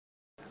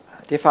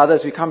Dear Father,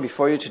 as we come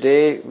before you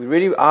today, we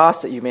really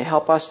ask that you may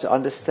help us to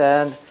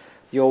understand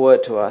your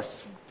word to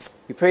us.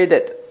 We pray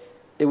that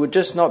it would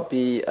just not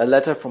be a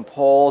letter from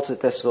Paul to the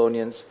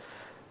Thessalonians,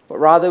 but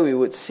rather we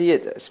would see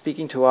it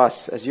speaking to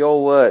us as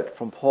your word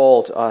from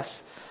Paul to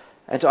us,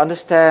 and to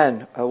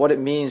understand what it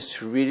means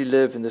to really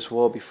live in this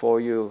world before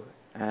you,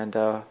 and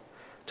to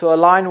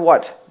align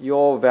what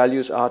your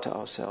values are to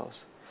ourselves.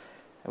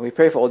 And we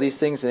pray for all these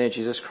things in the name of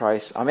Jesus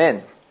Christ.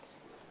 Amen.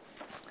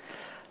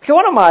 Okay,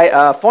 one of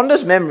my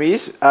fondest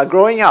memories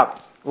growing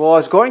up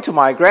was going to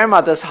my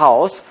grandmother's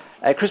house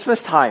at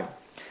Christmas time.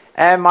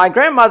 And my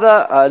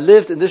grandmother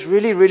lived in this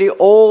really, really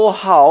old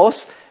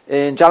house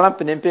in Jalan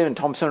Penimpin and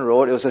Thompson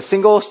Road. It was a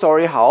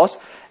single-story house.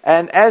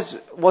 And as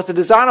was the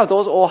design of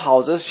those old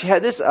houses, she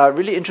had this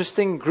really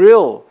interesting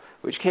grill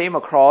which came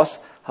across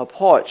her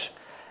porch.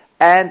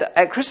 And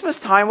at Christmas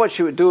time, what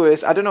she would do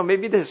is, I don't know,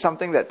 maybe this is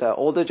something that the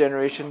older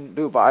generation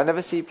do, but I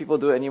never see people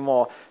do it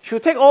anymore. She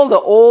would take all the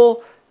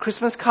old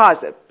Christmas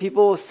cards that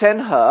people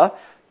send her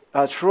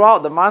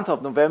throughout the month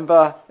of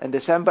November and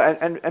December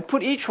and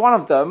put each one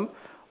of them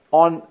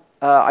on,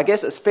 I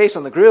guess, a space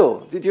on the grill.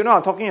 Did you know what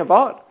I'm talking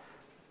about?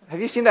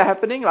 Have you seen that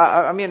happening?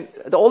 I mean,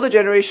 the older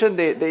generation,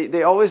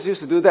 they always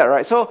used to do that,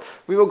 right? So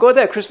we will go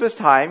there at Christmas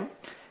time,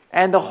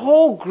 and the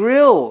whole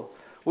grill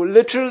would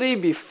literally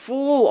be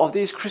full of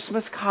these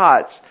Christmas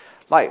cards,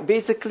 like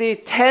basically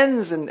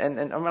tens and I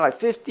mean like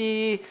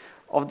 50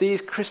 of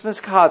these Christmas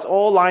cards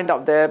all lined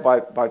up there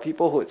by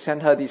people who had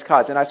sent her these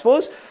cards. And I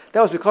suppose that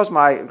was because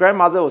my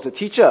grandmother was a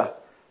teacher,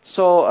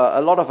 so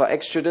a lot of her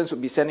ex-students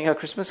would be sending her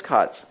Christmas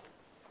cards.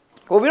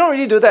 Well, we don't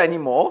really do that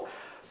anymore,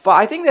 but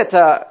I think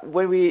that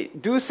when we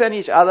do send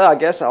each other, I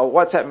guess, our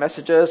WhatsApp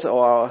messages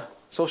or our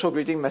social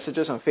greeting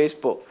messages on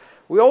Facebook,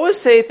 we always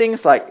say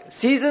things like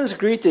season's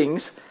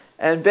greetings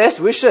and best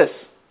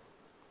wishes.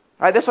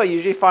 Right? That's what you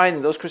usually find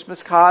in those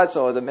Christmas cards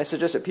or the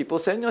messages that people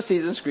send,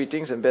 season's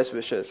greetings and best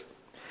wishes.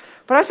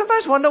 But I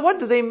sometimes wonder, what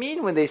do they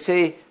mean when they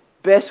say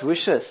best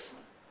wishes?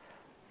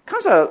 It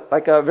comes out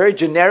like a very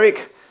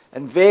generic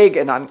and vague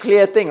and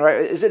unclear thing,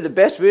 right? Is it the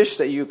best wish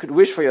that you could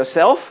wish for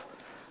yourself?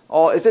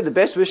 Or is it the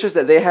best wishes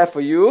that they have for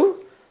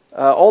you?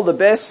 All the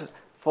best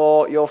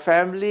for your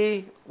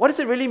family? What does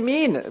it really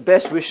mean,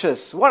 best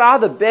wishes? What are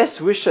the best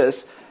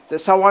wishes that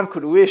someone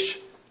could wish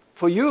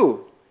for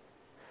you?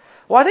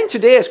 Well, I think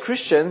today as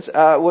Christians,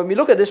 when we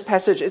look at this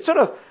passage, it sort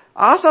of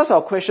asks us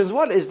our questions.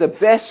 What is the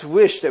best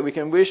wish that we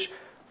can wish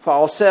for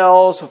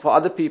ourselves or for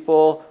other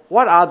people?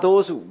 What are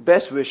those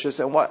best wishes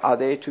and what are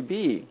they to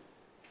be?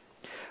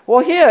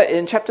 Well, here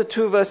in chapter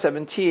 2, verse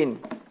 17,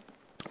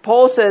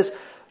 Paul says,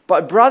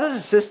 "But brothers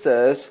and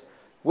sisters,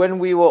 when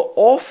we were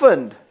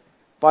orphaned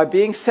by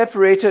being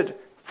separated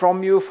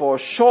from you for a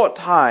short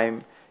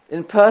time,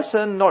 in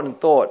person, not in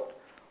thought,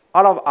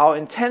 out of our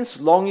intense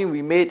longing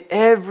we made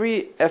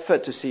every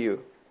effort to see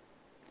you.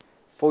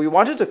 For we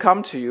wanted to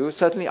come to you,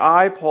 certainly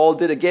I, Paul,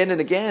 did again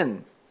and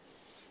again.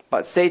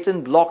 But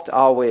Satan blocked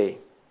our way.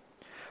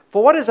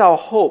 For what is our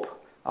hope,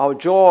 our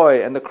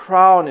joy, and the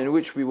crown in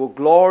which we will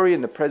glory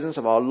in the presence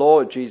of our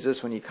Lord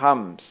Jesus when He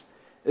comes?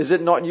 Is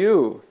it not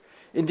you?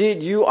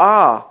 Indeed, you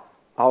are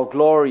our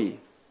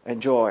glory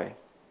and joy."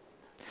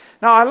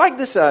 Now, I like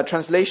this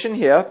translation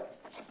here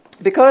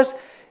because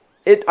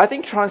it, I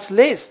think,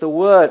 translates the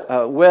word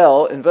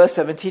well in verse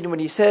 17 when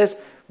he says,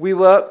 we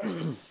were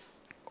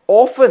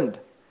orphaned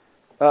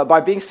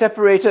by being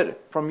separated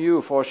from you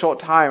for a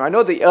short time. I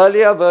know the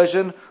earlier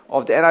version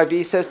of the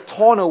NIV says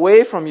torn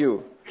away from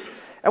you.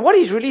 And what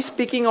he's really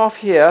speaking of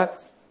here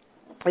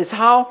is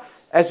how,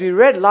 as we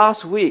read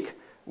last week,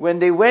 when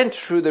they went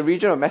through the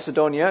region of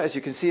Macedonia, as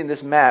you can see in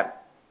this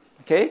map,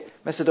 okay,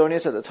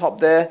 Macedonia's at the top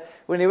there.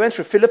 When they went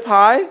through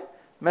Philippi,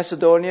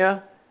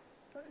 Macedonia,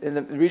 in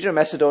the region of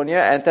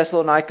Macedonia, and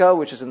Thessalonica,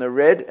 which is in the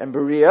red, and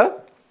Berea,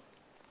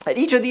 at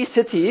each of these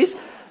cities,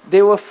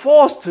 they were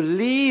forced to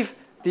leave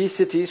these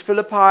cities,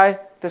 Philippi,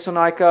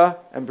 Thessalonica,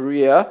 and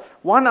Berea,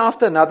 one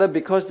after another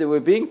because they were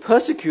being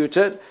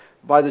persecuted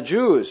by the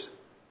Jews.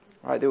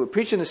 Right? They would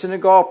preach in the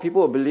synagogue,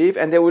 people would believe,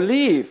 and they would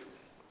leave.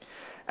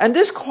 And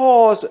this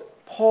caused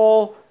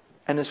Paul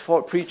and his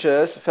fellow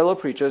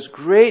preachers,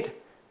 great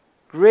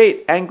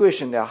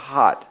anguish in their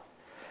heart.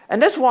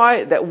 And that's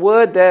why that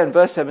word there in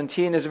verse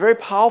 17 is a very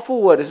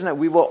powerful word, isn't it?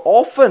 We were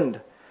orphaned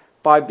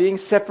by being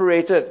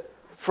separated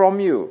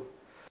from you.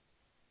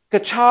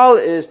 Like a child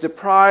is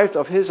deprived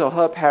of his or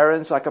her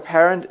parents, like a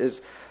parent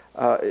is,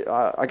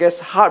 I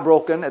guess,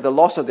 heartbroken at the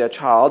loss of their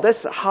child.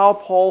 That's how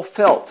Paul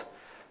felt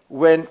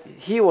when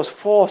he was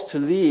forced to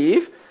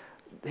leave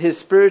his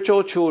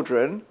spiritual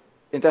children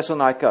in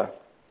Thessalonica.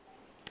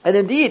 And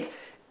indeed,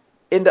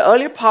 in the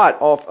earlier part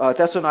of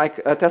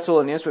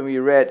Thessalonians, when we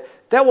read,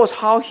 that was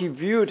how he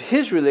viewed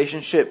his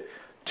relationship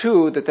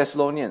to the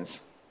Thessalonians.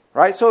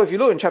 Right? So if you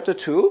look in chapter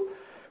 2,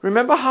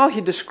 remember how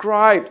he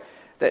described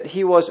that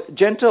he was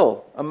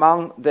gentle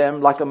among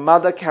them like a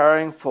mother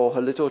caring for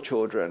her little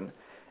children.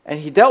 And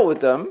he dealt with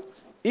them,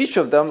 each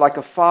of them, like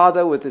a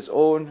father with his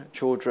own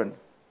children.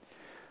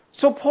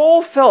 So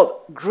Paul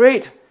felt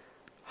great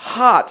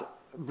heart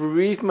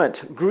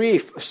bereavement,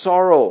 grief,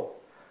 sorrow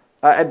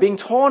at being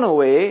torn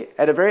away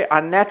at a very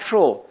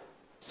unnatural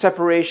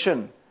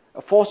separation,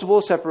 a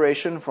forcible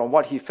separation from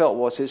what he felt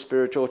was his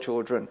spiritual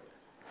children.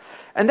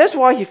 And that's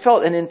why he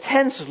felt an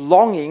intense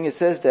longing, it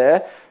says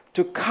there,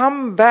 to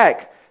come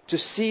back to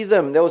see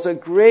them. There was a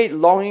great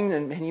longing,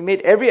 and he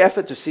made every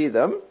effort to see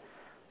them.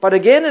 But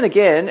again and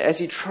again, as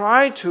he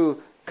tried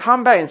to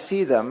come back and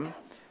see them,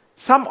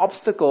 some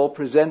obstacle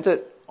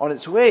presented on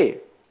its way.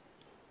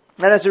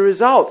 And as a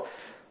result,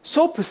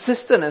 so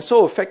persistent and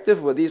so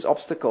effective were these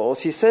obstacles,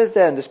 he says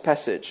there in this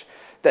passage,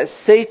 that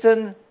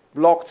Satan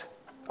blocked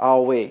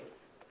our way.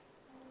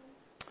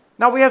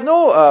 Now, we have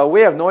no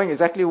way of knowing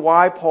exactly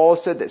why Paul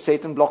said that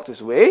Satan blocked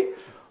his way,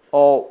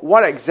 or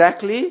what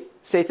exactly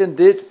Satan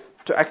did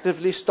to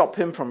actively stop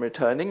him from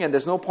returning, and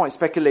there's no point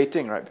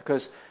speculating, right?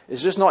 Because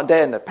it's just not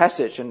there in the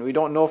passage, and we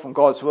don't know from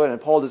God's word,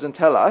 and Paul doesn't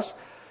tell us.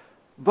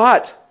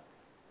 But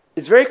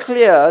it's very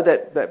clear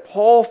that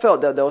Paul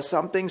felt that there was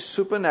something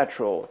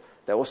supernatural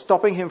that was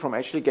stopping him from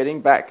actually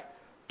getting back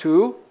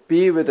to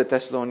be with the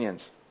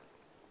Thessalonians.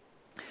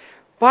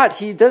 But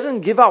he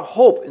doesn't give up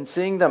hope in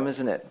seeing them,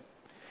 isn't it?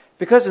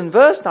 Because in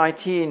verse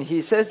 19,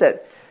 he says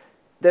that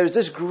there's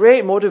this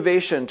great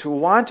motivation to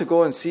want to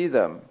go and see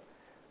them.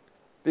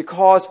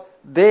 Because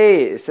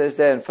they, it says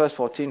there in verse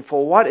 14,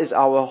 for what is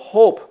our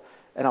hope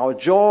and our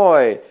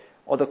joy,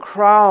 or the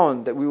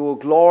crown that we will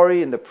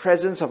glory in the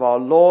presence of our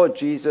Lord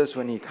Jesus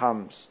when he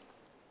comes?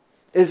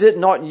 Is it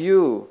not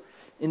you?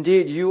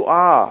 Indeed, you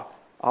are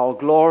our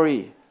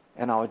glory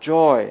and our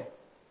joy.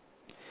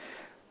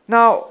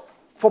 Now,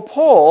 for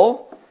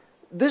Paul,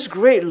 this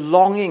great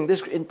longing,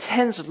 this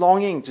intense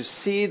longing to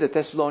see the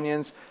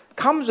Thessalonians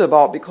comes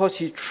about because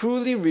he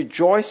truly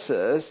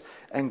rejoices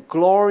and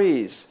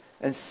glories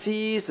and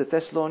sees the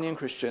Thessalonian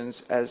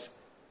Christians as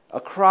a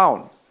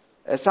crown,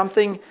 as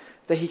something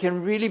that he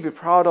can really be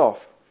proud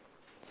of.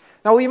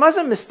 Now, we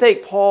mustn't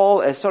mistake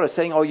Paul as sort of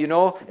saying,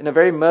 in a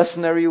very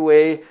mercenary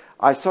way,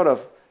 I sort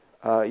of,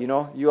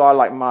 you are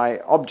like my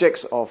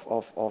objects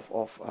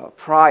of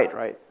pride,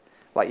 right?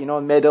 Like,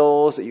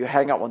 medals that you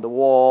hang up on the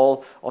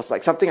wall, or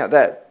like something like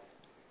that.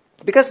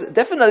 Because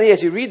definitely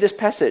as you read this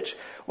passage,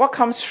 what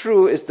comes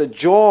through is the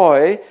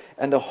joy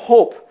and the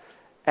hope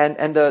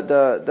and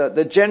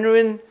the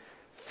genuine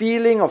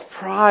feeling of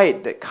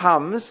pride that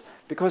comes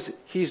because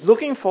he's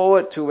looking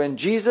forward to when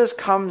Jesus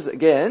comes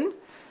again.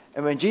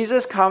 And when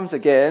Jesus comes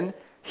again,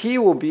 he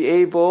will be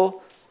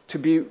able to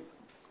be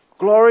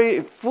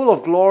full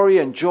of glory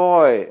and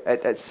joy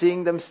at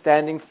seeing them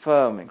standing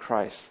firm in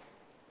Christ.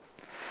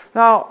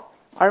 Now,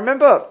 I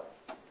remember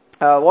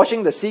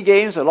watching the SEA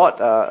Games a lot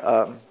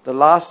the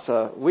last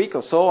week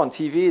or so on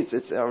TV.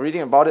 It's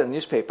reading about it in the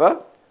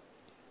newspaper.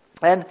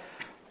 And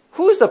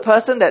who is the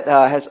person that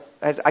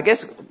has I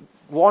guess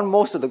won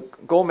most of the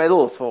gold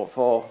medals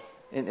for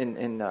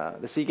in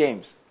the SEA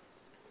Games?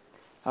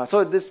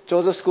 So this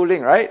Joseph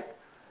Schooling, right?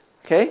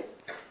 Okay.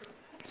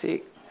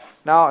 See,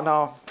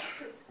 now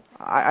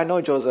I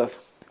know Joseph.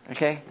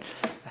 Okay.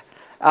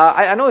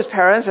 I know his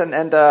parents,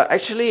 and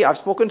actually I've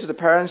spoken to the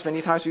parents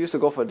many times. We used to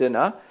go for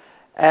dinner,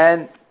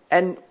 and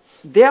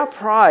their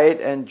pride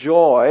and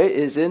joy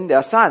is in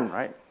their son,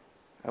 right?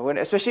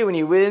 Especially when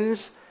he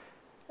wins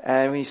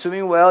and when he's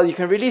swimming well, you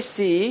can really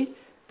see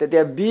that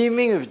they're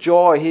beaming with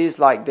joy. He's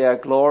like their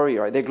glory,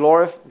 right? They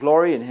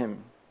glory in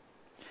him.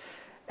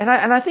 And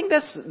I think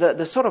that's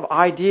the sort of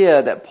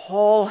idea that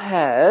Paul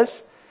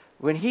has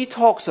when he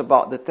talks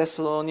about the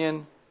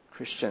Thessalonian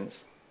Christians.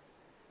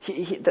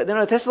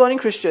 The Thessalonian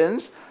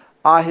Christians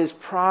are his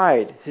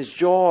pride, his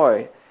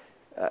joy,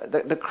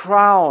 the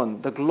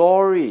crown, the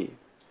glory.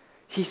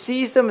 He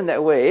sees them in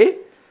that way,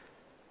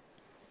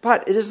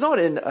 but it is not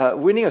in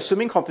winning a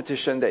swimming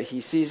competition that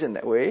he sees in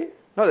that way.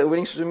 Not that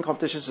winning swimming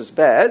competitions is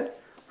bad,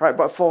 right?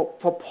 But for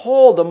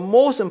Paul, the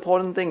most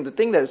important thing, the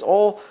thing that is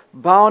all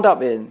bound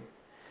up in,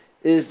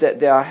 is that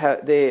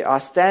they are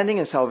standing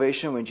in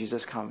salvation when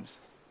Jesus comes.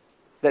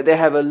 That they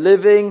have a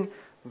living,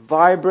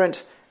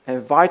 vibrant,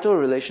 and vital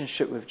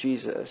relationship with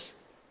Jesus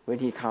when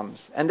he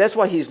comes. And that's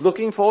what he's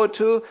looking forward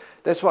to.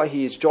 That's what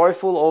he is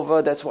joyful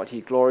over. That's what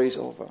he glories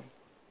over.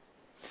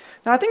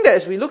 Now, I think that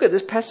as we look at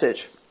this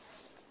passage,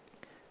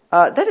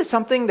 that is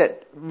something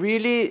that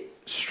really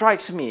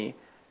strikes me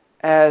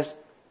as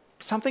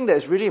something that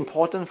is really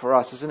important for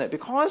us, isn't it?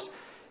 Because,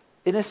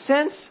 in a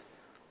sense,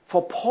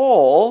 for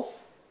Paul,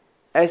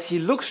 as he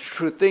looks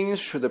through things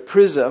through the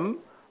prism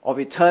of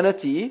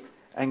eternity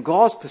and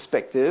God's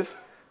perspective,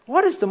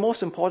 what is the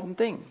most important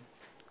thing?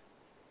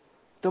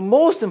 The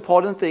most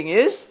important thing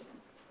is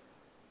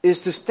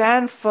to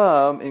stand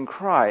firm in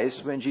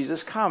Christ when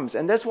Jesus comes.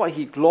 And that's what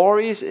he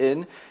glories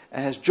in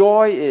and has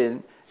joy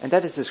in, and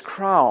that is his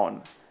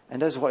crown.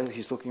 And that's what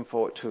he's looking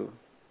forward to.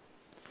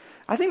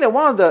 I think that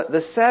one of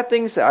the sad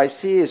things that I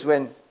see is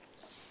when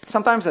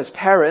sometimes as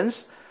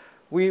parents,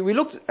 we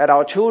look at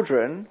our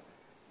children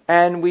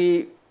and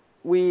we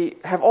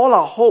have all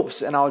our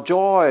hopes and our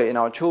joy in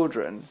our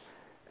children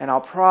and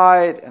our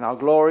pride and our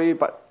glory,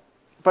 but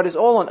it's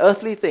all on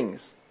earthly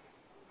things.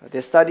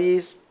 Their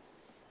studies,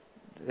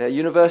 their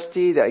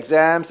university, their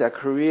exams, their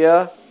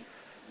career.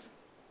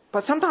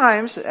 But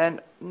sometimes,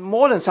 and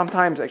more than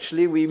sometimes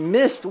actually, we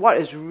missed what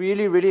is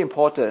really, really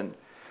important.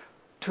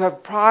 To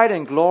have pride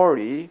and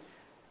glory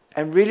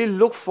and really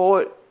look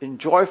forward in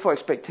joyful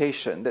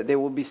expectation that they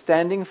will be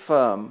standing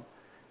firm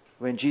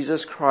when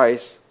Jesus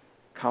Christ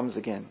comes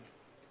again.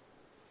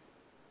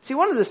 See,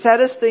 one of the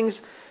saddest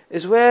things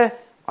is where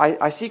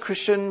I see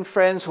Christian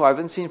friends who I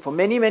haven't seen for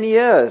many, many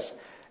years,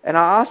 and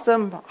I ask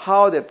them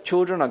how their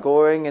children are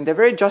going, and they're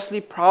very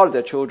justly proud of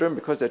their children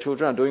because their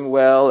children are doing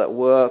well at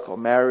work or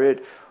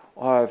married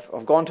or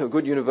have gone to a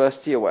good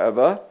university or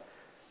whatever.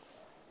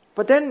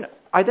 But then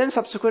I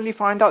subsequently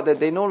find out that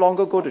they no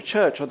longer go to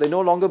church or they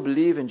no longer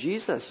believe in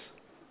Jesus.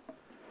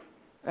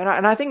 And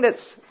I think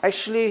that's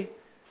actually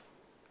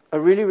a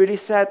really, really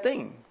sad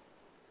thing.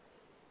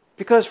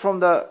 Because from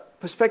the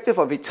perspective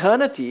of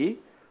eternity,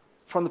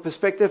 from the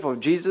perspective of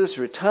Jesus'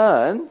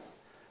 return,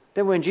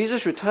 then when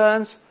Jesus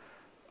returns,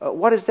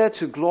 what is there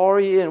to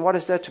glory in? What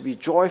is there to be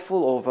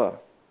joyful over?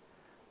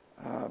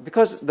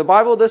 Because the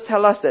Bible does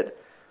tell us that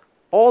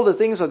all the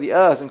things of the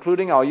earth,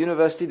 including our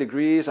university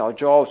degrees, our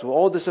jobs, will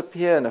all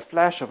disappear in a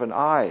flash of an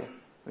eye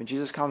when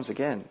Jesus comes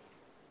again.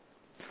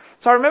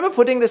 So I remember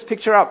putting this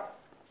poster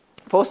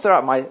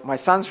up my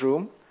son's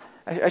room.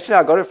 Actually,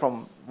 I got it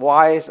from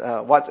Wise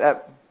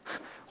WhatsApp,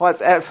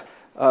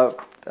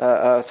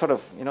 sort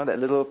of, that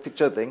little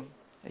picture thing.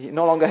 He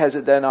no longer has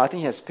it there now. I think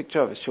he has a picture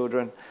of his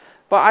children.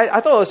 But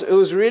I thought it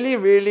was really,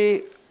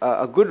 really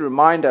a good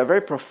reminder,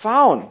 very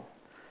profound.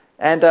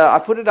 And I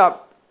put it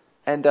up.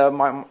 And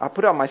I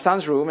put it up my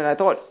son's room, and I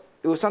thought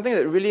it was something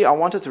that really I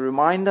wanted to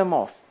remind them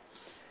of.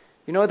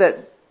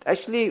 That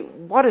actually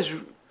what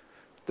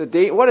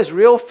is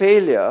real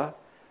failure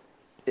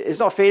is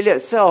not failure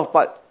itself,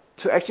 but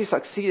to actually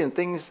succeed in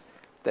things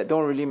that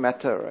don't really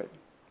matter, right?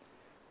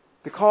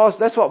 Because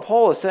that's what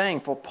Paul is saying.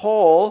 For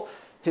Paul,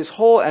 his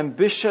whole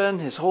ambition,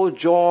 his whole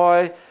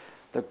joy,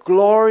 the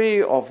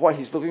glory of what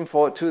he's looking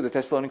forward to, the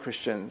Thessalonian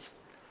Christians,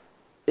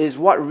 is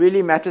what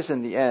really matters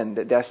in the end,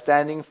 that they're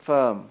standing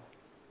firm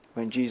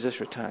when Jesus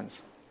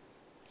returns.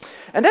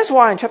 And that's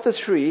why in chapter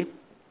 3,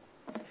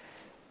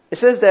 it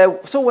says there,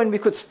 so when we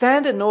could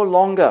stand it no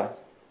longer,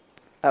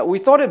 we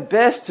thought it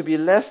best to be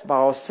left by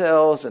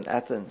ourselves in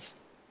Athens.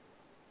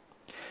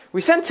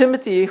 We sent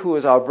Timothy, who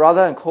is our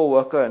brother and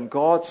co-worker in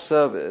God's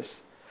service,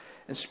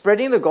 in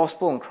spreading the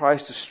gospel in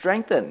Christ to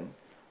strengthen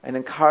and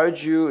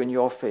encourage you in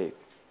your faith,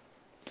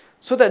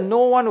 so that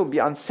no one will be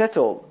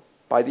unsettled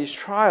by these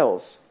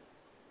trials.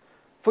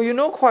 For you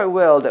know quite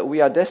well that we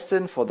are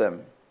destined for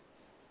them.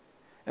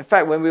 In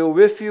fact, when we were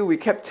with you, we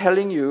kept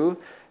telling you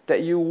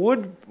that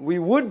we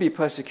would be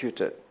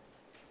persecuted.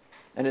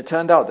 And it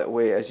turned out that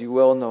way, as you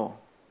well know.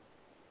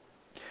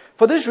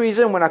 For this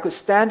reason, when I could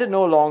stand it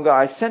no longer,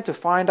 I sent to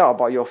find out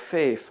about your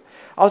faith.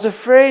 I was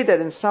afraid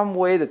that in some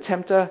way the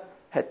tempter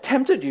had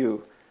tempted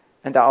you,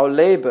 and that our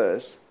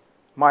labors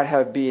might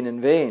have been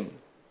in vain.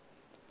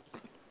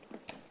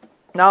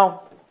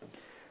 Now,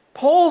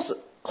 Paul's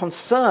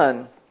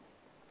concern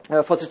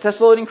for the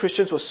Thessalonian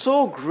Christians was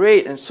so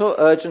great and so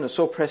urgent and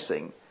so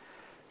pressing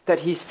that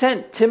he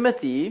sent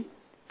Timothy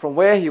from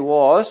where he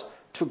was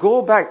to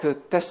go back to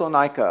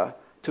Thessalonica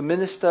to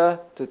minister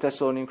to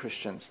Thessalonian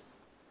Christians.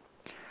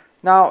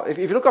 Now, if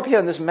you look up here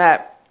on this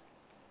map,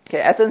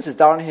 okay, Athens is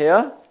down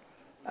here,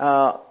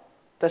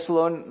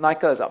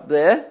 Thessalonica is up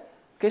there.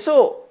 Okay,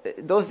 so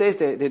those days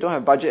they don't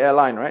have budget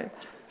airline, right?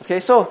 Okay,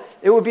 so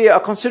it would be a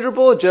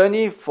considerable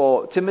journey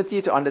for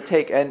Timothy to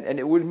undertake, and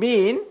it would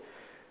mean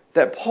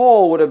that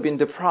Paul would have been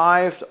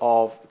deprived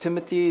of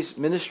Timothy's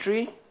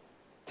ministry,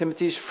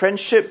 Timothy's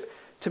friendship,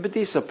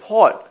 Timothy's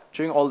support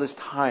during all this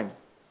time.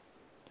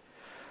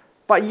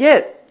 But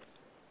yet,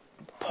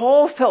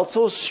 Paul felt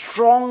so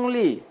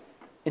strongly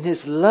in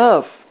his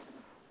love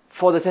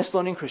for the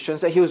Thessalonian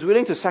Christians that he was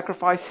willing to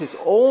sacrifice his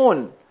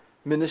own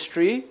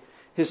ministry,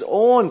 his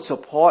own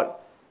support,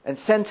 and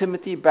send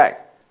Timothy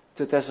back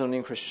to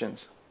Thessalonian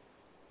Christians.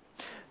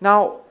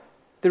 Now,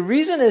 the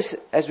reason is,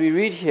 as we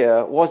read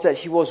here, was that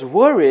he was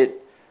worried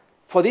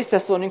for these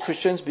Thessalonian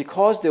Christians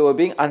because they were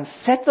being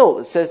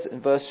unsettled, it says in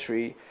verse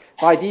 3,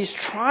 by these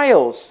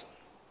trials.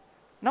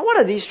 Now, what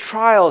are these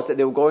trials that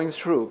they were going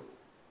through?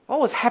 What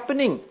was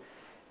happening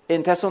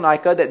in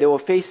Thessalonica that they were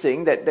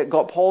facing that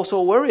got Paul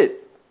so worried?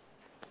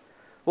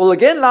 Well,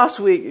 again, last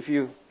week, if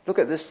you look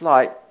at this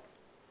slide,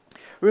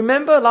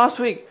 remember last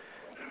week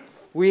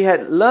we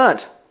had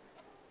learnt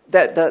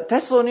that the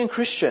Thessalonian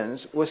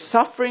Christians were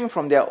suffering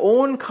from their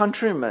own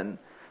countrymen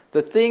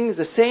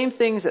the same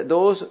things that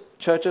those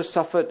churches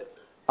suffered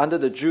under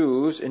the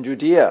Jews in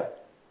Judea.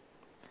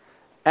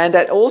 And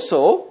that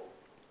also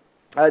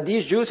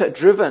these Jews had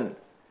driven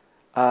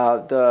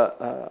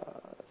the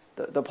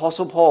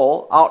Apostle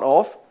Paul out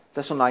of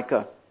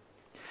Thessalonica.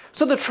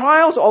 So the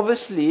trials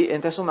obviously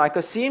in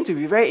Thessalonica seemed to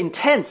be very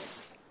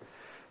intense,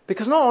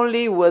 because not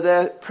only were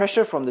there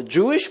pressure from the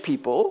Jewish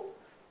people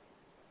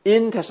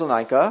in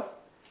Thessalonica,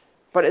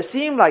 but it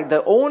seemed like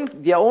their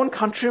own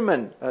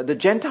countrymen, the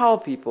Gentile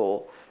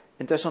people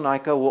in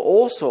Thessalonica, were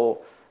also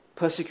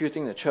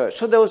persecuting the church.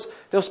 So there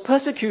was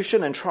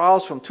persecution and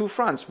trials from two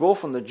fronts, both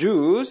from the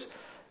Jews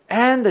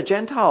and the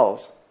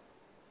Gentiles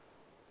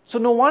So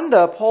no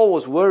wonder Paul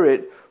was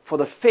worried for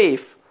the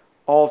faith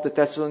of the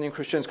Thessalonian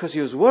Christians, because he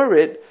was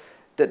worried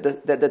that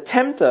the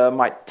tempter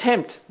might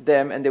tempt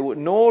them and they would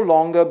no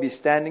longer be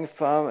standing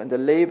firm, and the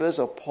labors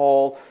of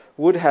Paul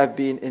would have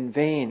been in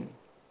vain.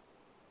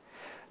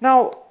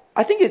 Now,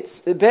 I think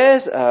it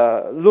bears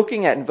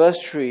looking at in verse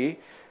 3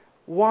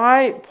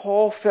 why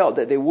Paul felt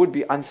that they would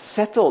be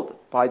unsettled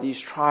by these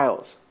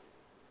trials.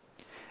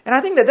 And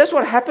I think that that's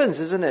what happens,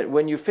 isn't it?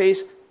 When you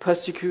face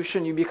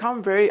persecution, you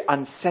become very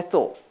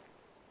unsettled.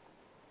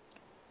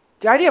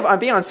 The idea of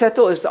being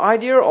unsettled is the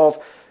idea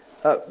of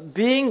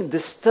being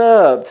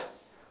disturbed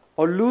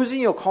or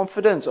losing your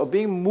confidence or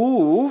being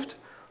moved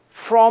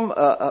from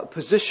a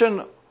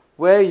position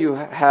where you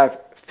have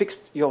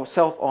fixed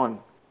yourself on.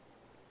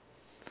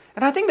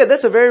 And I think that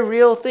that's a very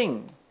real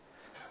thing,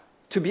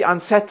 to be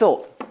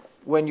unsettled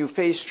when you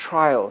face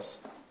trials.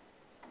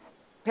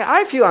 Okay,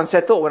 I feel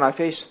unsettled when I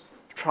face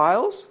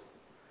trials,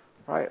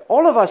 right?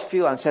 All of us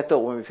feel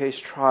unsettled when we face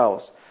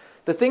trials.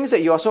 The things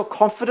that you are so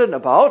confident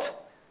about,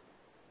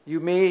 you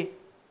may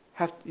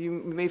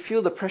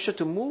feel the pressure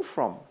to move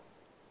from,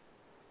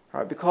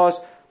 right? Because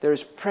there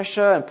is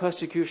pressure and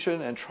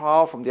persecution and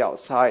trial from the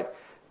outside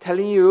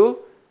telling you,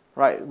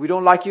 right, we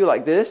don't like you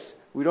like this.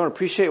 We don't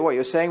appreciate what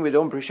you're saying. We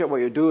don't appreciate what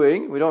you're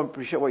doing. We don't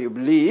appreciate what you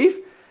believe.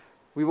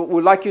 We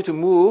would like you to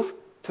move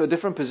to a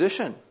different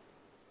position.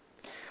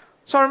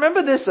 So I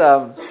remember this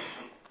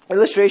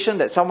illustration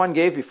that someone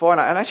gave before,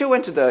 and I actually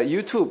went to the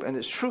YouTube, and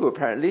it's true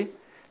apparently,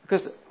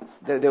 because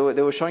they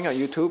were showing on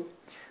YouTube.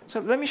 So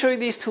let me show you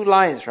these two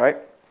lines, right?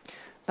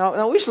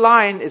 Now which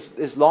line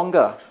is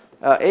longer,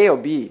 A or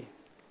B?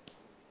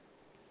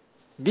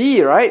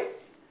 B, right?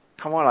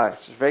 Come on,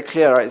 it's very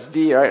clear, right? It's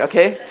B, right?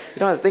 Okay, you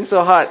don't have to think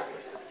so hard.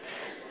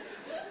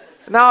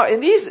 Now, in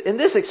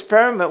this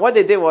experiment, what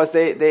they did was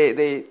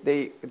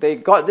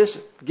they got this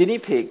guinea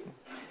pig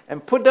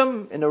and put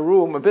them in a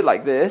room a bit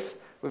like this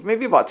with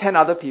maybe about 10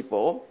 other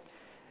people,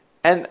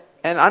 and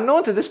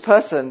unknown to this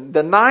person,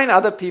 the 9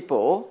 other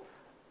people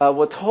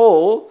were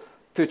told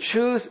to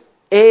choose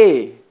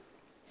A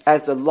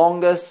as the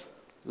longest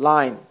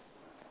line.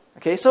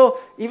 Okay, so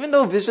even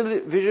though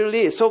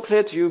visually it's so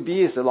clear to you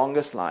B is the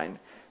longest line,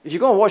 if you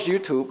go and watch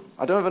YouTube,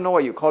 I don't even know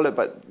what you call it,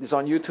 but it's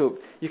on YouTube,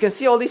 you can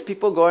see all these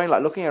people going,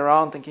 like looking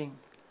around thinking,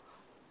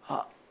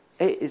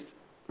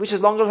 which is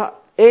longer?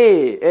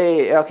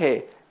 A,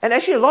 okay. And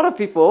actually a lot of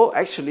people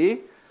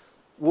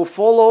will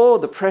follow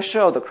the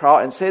pressure of the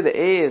crowd and say that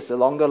A is the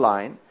longer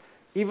line,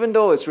 even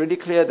though it's really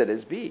clear that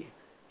it's B.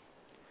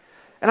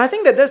 And I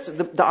think that that's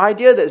the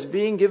idea that's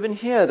being given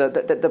here,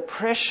 that the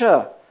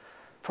pressure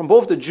from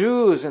both the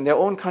Jews and their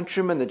own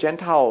countrymen, the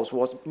Gentiles,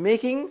 was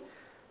making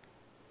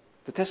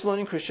the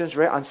Thessalonian Christians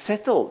very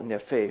unsettled in their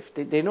faith.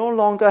 They no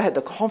longer had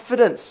the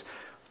confidence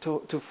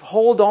to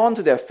hold on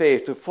to their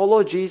faith, to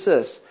follow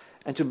Jesus,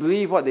 and to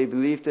believe what they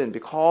believed in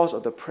because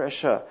of the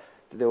pressure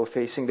that they were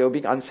facing. They were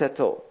being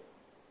unsettled.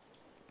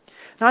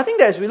 Now I think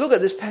that as we look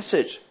at this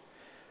passage,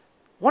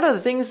 one of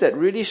the things that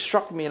really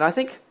struck me, and I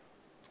think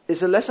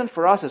is a lesson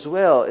for us as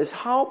well, is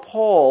how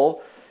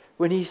Paul,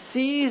 when he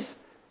sees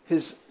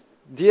his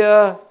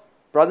dear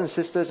brothers and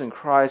sisters in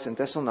Christ in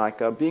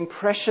Thessalonica being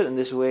pressured in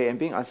this way and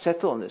being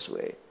unsettled in this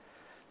way,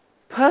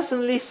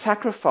 personally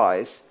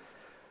sacrificed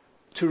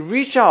to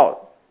reach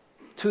out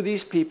to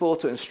these people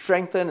to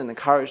strengthen and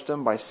encourage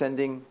them by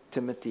sending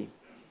Timothy.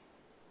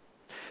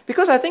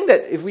 Because I think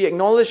that if we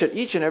acknowledge that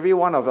each and every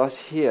one of us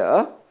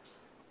here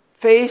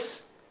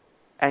face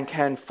and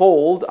can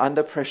fold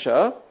under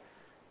pressure,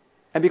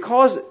 and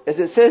because, as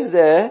it says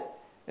there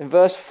in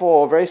verse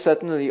 4, very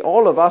certainly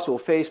all of us will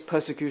face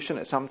persecution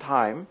at some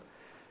time,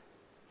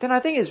 then I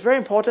think it's very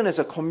important as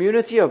a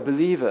community of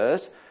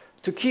believers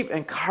to keep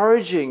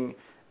encouraging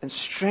and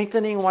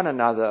strengthening one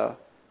another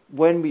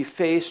when we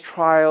face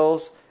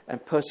trials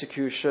and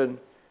persecution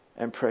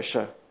and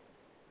pressure.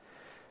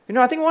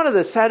 I think one of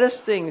the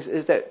saddest things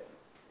is that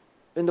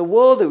in the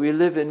world that we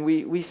live in,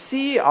 we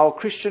see our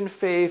Christian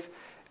faith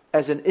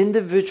as an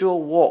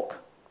individual walk.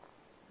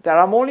 That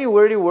I'm only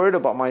really worried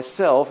about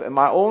myself and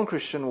my own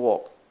Christian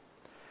walk.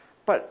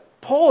 But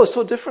Paul is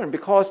so different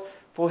because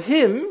for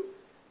him,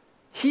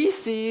 he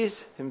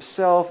sees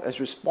himself as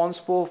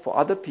responsible for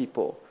other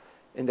people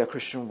in their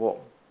Christian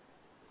walk.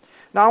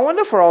 Now I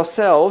wonder for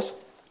ourselves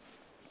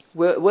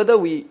whether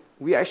we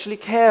actually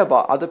care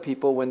about other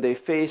people when they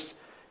face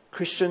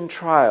Christian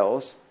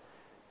trials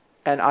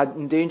and are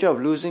in danger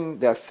of losing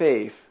their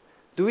faith.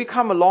 Do we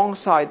come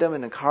alongside them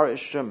and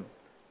encourage them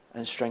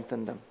and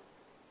strengthen them?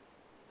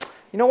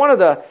 One of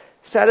the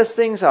saddest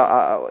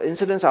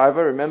incidents I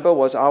ever remember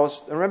was I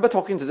remember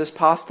talking to this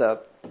pastor,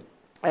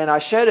 and I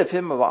shared with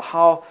him about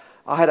how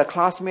I had a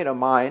classmate of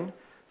mine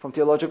from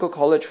theological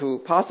college who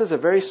pastors a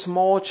very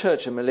small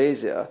church in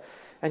Malaysia,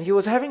 and he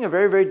was having a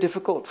very, very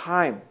difficult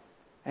time.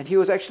 And he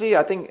was actually,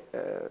 I think,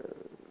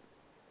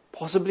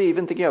 possibly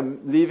even thinking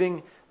of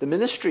leaving the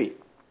ministry.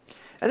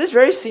 And this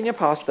very senior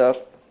pastor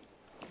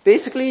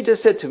basically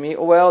just said to me,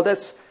 oh, well,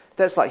 that's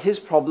like his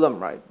problem,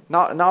 right?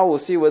 Now we'll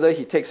see whether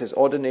he takes his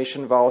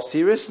ordination vow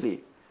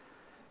seriously.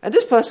 And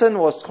this person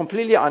was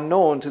completely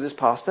unknown to this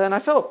pastor, and I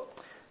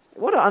felt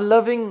What an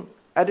unloving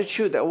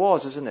attitude that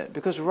was, isn't it?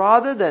 Because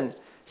rather than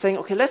saying,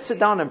 okay, let's sit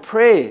down and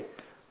pray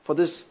for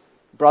this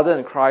brother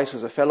in Christ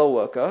who's a fellow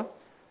worker,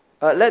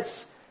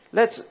 let's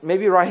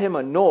maybe write him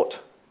a note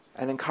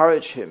and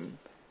encourage him.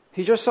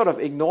 He just sort of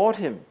ignored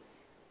him.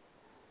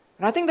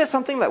 And I think that's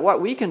something like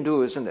what we can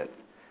do, isn't it?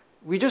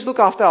 We just look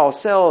after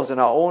ourselves and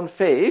our own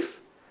faith,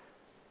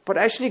 but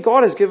actually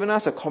God has given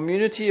us a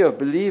community of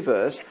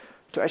believers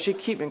to actually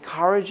keep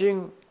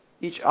encouraging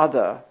each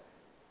other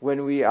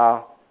when we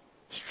are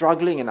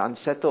struggling and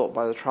unsettled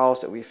by the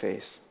trials that we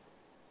face.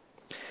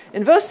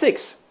 In verse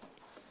 6,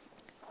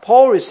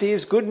 Paul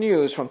receives good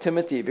news from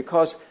Timothy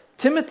because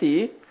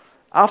Timothy,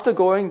 after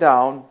going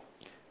down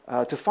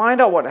to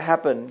find out what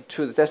happened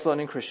to the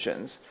Thessalonian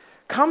Christians,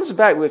 comes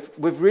back with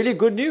really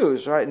good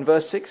news, right, in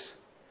verse 6.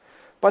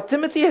 But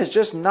Timothy has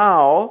just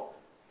now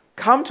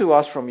come to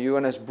us from you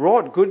and has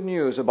brought good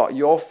news about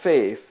your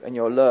faith and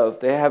your love.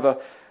 They have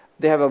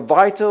a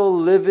vital,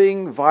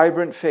 living,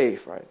 vibrant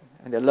faith, right?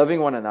 And they're loving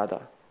one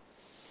another.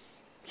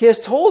 He has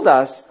told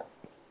us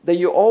that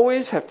you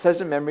always have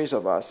pleasant memories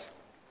of us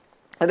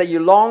and that you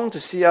long to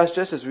see us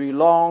just as we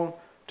long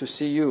to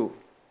see you.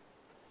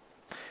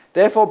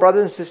 Therefore,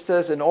 brothers and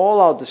sisters, in all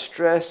our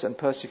distress and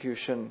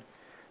persecution,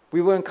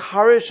 we were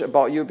encouraged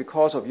about you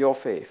because of your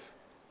faith.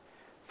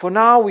 For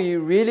now we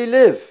really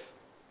live,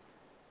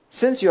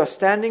 since you are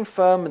standing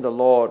firm in the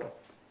Lord.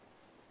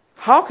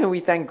 How can we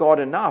thank God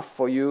enough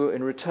for you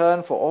in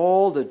return for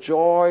all the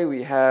joy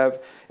we have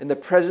in the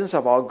presence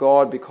of our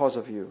God because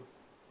of you?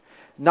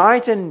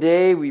 Night and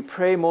day we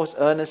pray most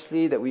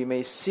earnestly that we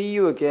may see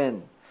you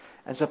again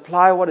and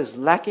supply what is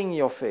lacking in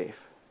your faith.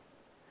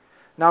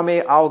 Now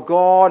may our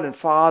God and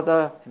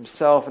Father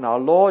himself and our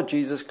Lord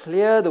Jesus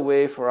clear the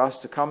way for us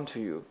to come to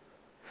you.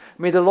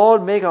 May the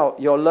Lord make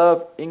your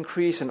love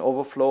increase and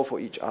overflow for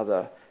each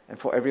other and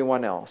for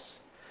everyone else,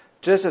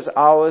 just as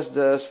ours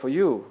does for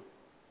you.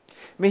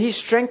 May he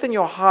strengthen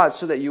your hearts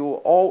so that you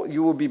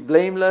will be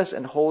blameless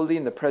and holy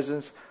in the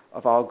presence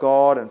of our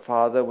God and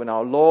Father when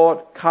our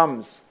Lord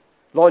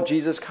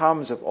Jesus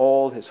comes of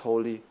all his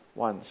holy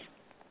ones.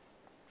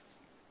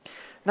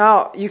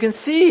 Now, you can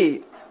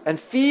see and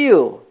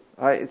feel,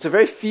 right? It's a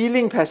very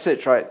feeling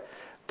passage, right?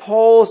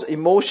 Paul's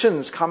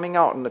emotions coming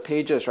out in the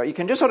pages, right? You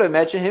can just sort of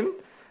imagine him,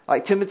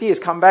 like Timothy has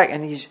come back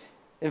and he's,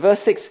 in verse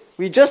 6,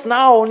 we just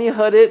now only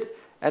heard it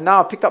and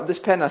now I picked up this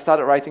pen and I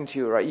started writing to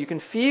you, right? You can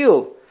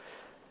feel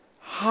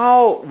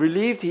how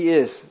relieved he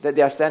is that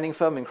they are standing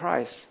firm in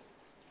Christ.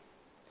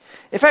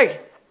 In fact,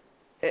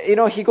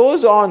 he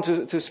goes on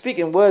to speak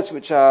in words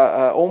which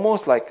are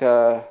almost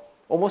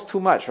too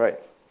much, right?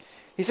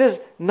 He says,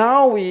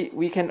 now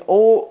we can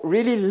all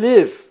really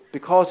live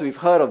because we've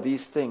heard of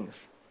these things.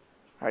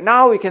 Right?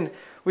 Now we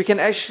can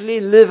actually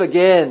live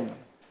again.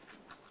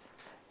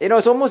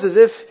 It's almost as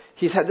if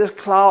he's had this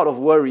cloud of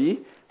worry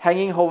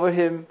hanging over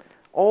him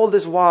all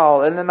this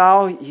while, and then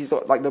now he's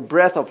like the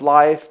breath of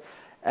life,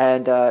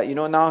 and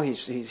now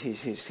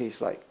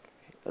he's like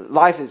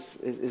life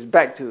is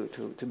back to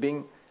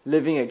being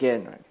living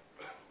again, right?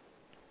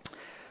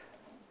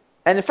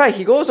 And in fact,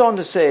 he goes on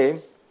to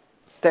say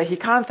that he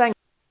can't thank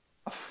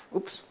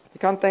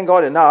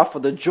God enough for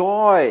the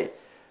joy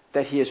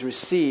that he has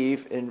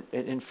received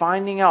in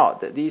finding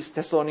out that these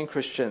Thessalonian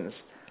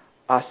Christians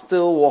are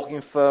still walking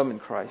firm in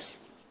Christ.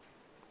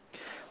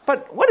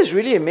 But what is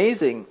really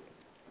amazing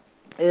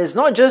is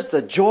not just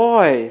the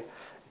joy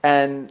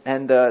and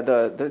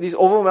these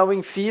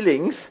overwhelming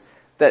feelings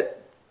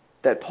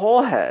that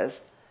Paul has,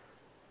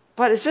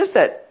 but it's just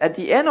that at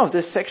the end of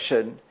this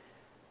section,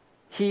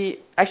 he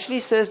actually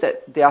says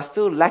that they are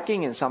still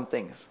lacking in some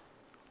things.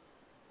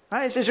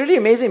 Right? It's really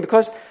amazing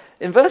because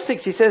in verse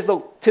 6 he says,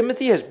 look,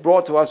 Timothy has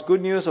brought to us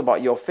good news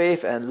about your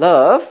faith and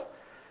love.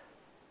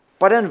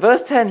 But in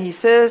verse 10 he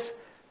says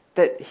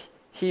that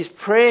he's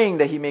praying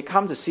that he may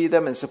come to see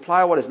them and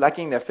supply what is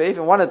lacking in their faith.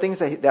 And one of the things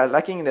that they are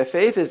lacking in their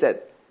faith is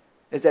that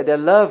their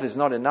love is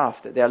not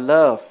enough, that their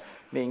love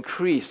may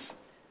increase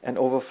and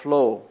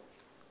overflow.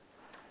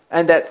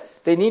 And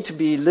that they need to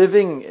be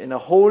living in a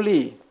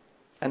holy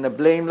and a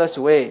blameless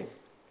way.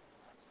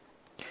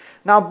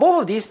 Now,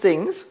 both of these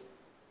things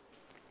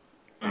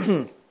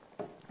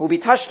will be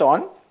touched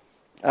on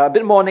a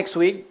bit more next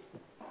week.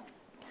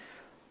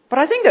 But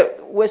I think that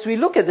as we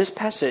look at this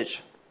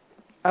passage,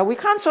 we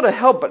can't sort of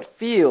help but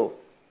feel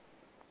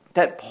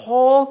that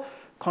Paul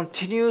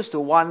continues to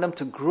want them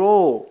to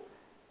grow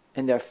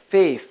in their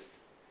faith,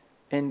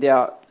 in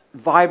their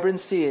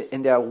vibrancy,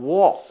 in their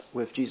walk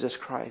with Jesus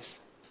Christ.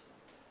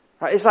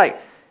 Right? It's like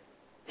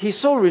he's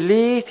so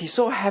relieved, he's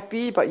so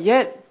happy, but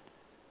yet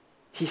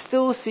he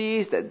still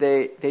sees that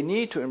they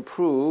need to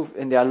improve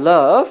in their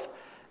love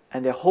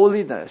and their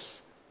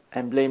holiness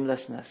and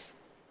blamelessness.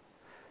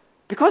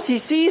 Because he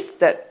sees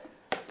that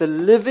the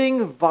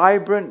living,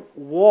 vibrant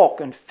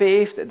walk and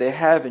faith that they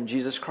have in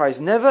Jesus Christ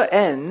never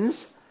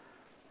ends,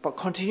 but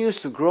continues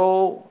to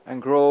grow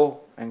and grow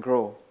and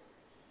grow.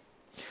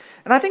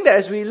 And I think that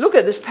as we look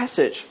at this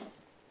passage,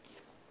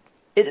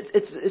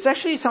 it's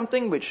actually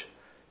something which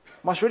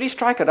must really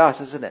strike at us,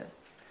 isn't it?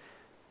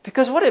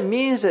 Because what it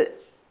means that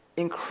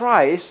in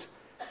Christ,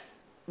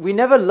 we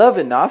never love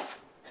enough,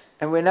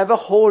 and we're never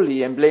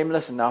holy and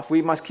blameless enough.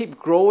 We must keep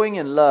growing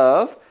in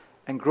love,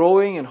 and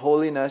growing in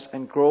holiness,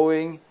 and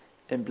growing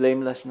in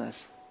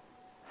blamelessness.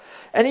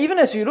 And even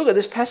as you look at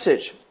this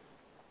passage,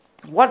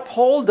 what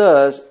Paul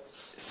does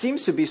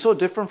seems to be so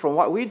different from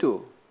what we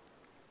do.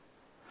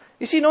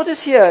 You see,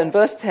 notice here in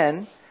verse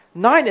 10,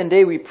 night and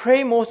day we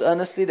pray most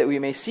earnestly that we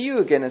may see you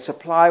again and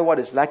supply what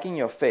is lacking in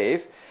your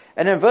faith.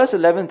 And in verse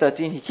 11,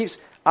 13, he keeps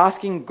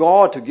asking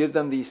God to give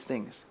them these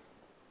things.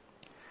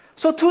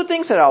 So two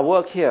things are at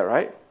work here,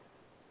 right?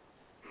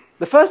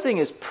 The first thing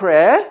is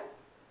prayer,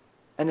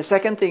 and the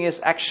second thing is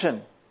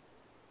action.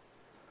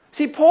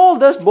 See, Paul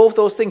does both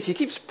those things. He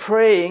keeps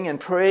praying and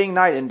praying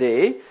night and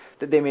day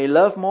that they may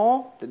love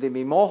more, that they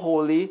may be more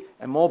holy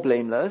and more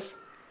blameless.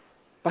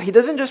 But he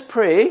doesn't just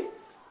pray,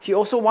 he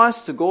also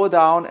wants to go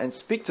down and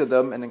speak to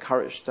them and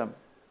encourage them.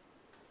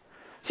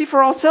 See,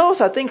 for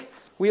ourselves, I think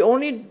we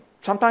only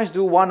sometimes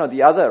do one or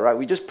the other, right?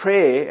 We just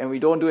pray and we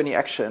don't do any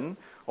action,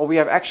 or we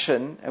have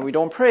action and we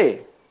don't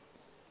pray.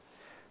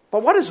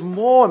 But what is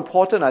more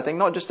important, I think,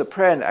 not just the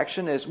prayer and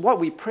action, is what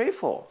we pray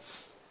for.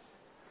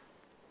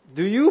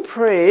 Do you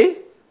pray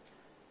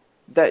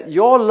that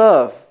your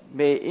love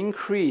may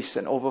increase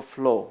and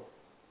overflow?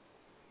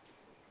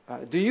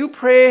 Do you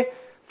pray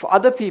for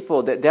other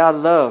people that their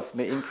love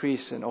may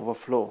increase and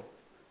overflow?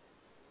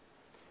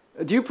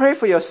 Do you pray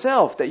for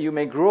yourself that you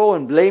may grow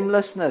in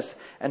blamelessness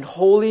and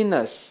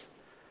holiness?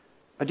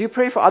 Or do you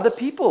pray for other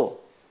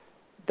people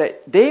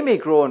that they may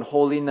grow in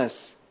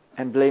holiness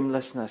and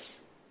blamelessness?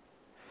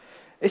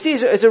 You see,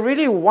 it's a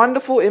really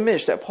wonderful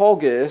image that Paul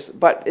gives,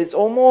 but it's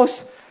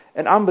almost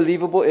an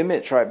unbelievable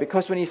image, right?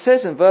 Because when he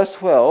says in verse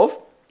 12,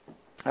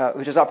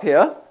 which is up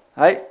here,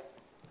 right?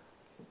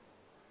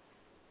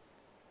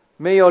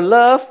 May your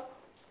love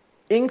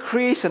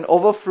increase and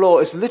overflow.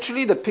 It's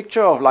literally the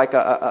picture of like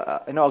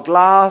a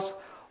glass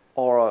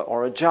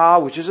or a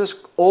jar which is just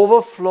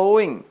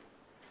overflowing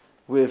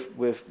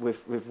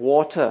with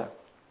water,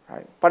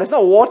 right? But it's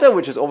not water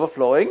which is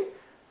overflowing,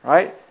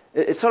 right?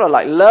 It's sort of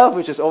like love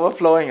which is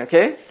overflowing,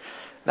 okay?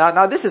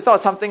 Now this is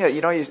not something that,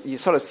 you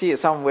sort of see at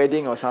some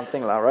wedding or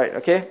something, right?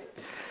 Okay?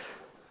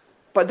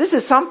 But this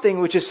is something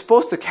which is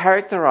supposed to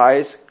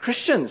characterize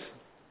Christians.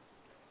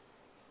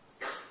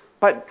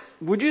 But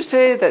would you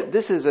say that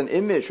this is an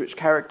image which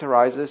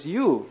characterizes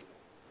you?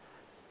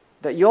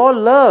 That your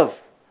love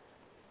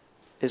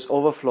is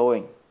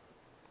overflowing?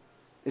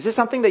 Is this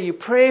something that you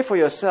pray for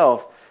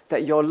yourself,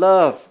 that your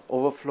love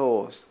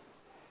overflows?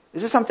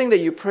 Is this something that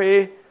you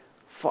pray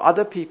for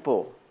other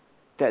people,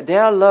 that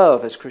their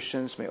love as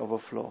Christians may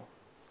overflow?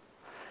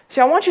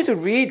 See, I want you to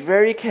read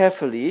very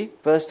carefully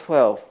verse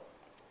 12. All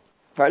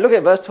right, look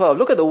at verse 12.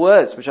 Look at the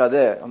words which are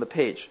there on the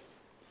page.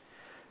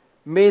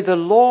 May the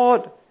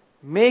Lord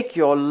make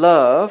your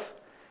love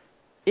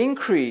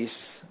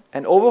increase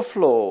and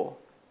overflow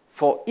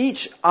for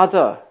each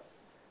other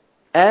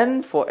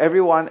and for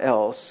everyone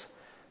else,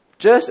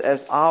 just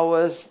as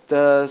ours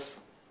does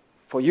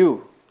for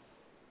you.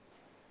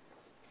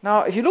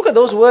 Now, if you look at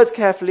those words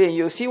carefully and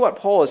you see what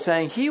Paul is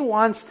saying, he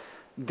wants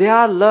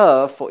their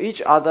love for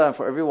each other and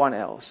for everyone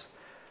else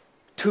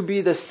to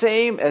be the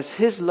same as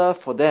his love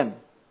for them.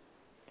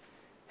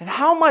 And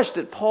how much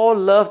did Paul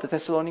love the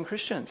Thessalonian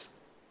Christians?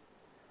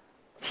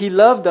 He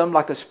loved them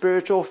like a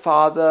spiritual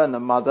father and a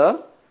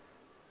mother,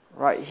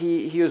 right?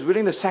 He was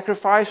willing to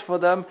sacrifice for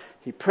them.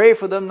 He prayed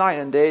for them night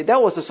and day.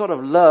 That was the sort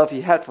of love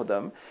he had for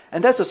them.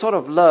 And that's the sort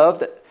of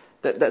love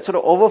that sort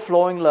of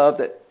overflowing love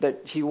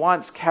that he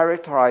wants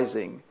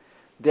characterizing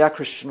their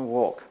Christian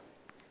walk.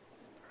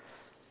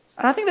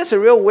 And I think that's a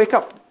real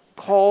wake-up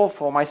call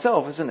for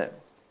myself, isn't it?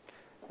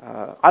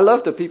 I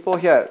love the people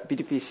here at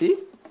BTPC,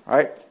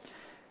 right?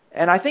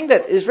 And I think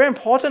that it's very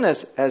important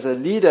as a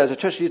leader, as a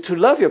church leader, to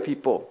love your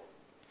people.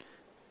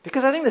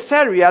 Because I think the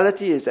sad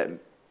reality is that,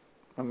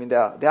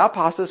 there are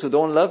pastors who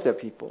don't love their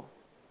people.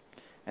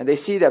 And they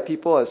see their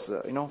people as,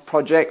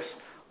 projects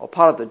or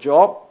part of the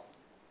job.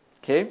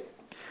 Okay?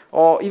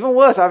 Or even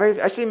worse, I've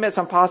actually met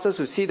some pastors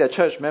who see their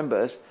church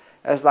members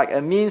as like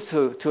a means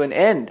to an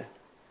end.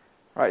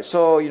 Right?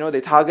 So,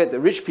 they target the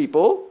rich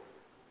people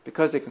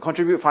because they can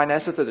contribute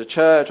finances to the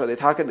church, or they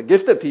target the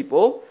gifted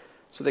people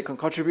so they can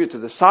contribute to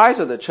the size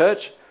of the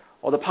church,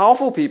 or the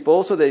powerful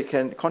people so they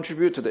can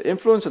contribute to the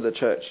influence of the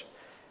church.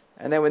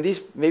 And then when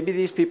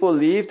these people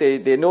leave,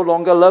 they no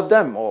longer love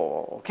them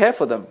or care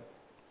for them.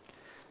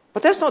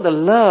 But that's not the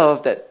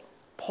love that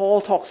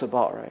Paul talks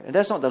about, right? And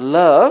that's not the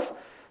love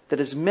that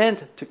is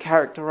meant to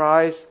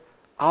characterize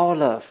our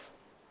love.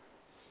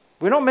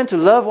 We're not meant to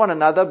love one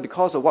another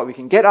because of what we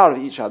can get out of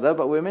each other,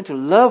 but we're meant to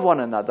love one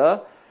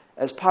another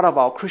as part of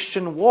our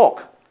Christian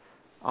walk,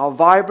 our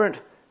vibrant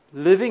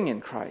living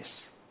in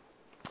Christ.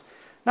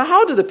 Now,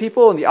 how do the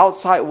people in the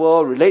outside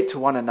world relate to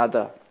one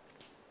another?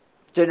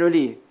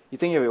 Generally, you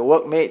think of your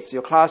workmates,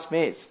 your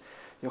classmates,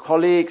 your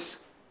colleagues,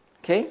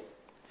 okay?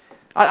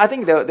 I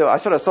think I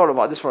sort of thought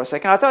about this for a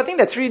second. I think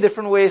there are three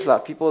different ways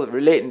people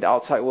relate in the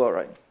outside world,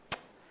 right?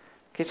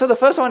 Okay, so the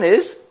first one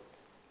is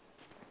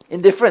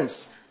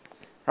indifference,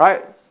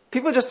 right?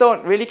 People just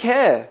don't really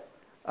care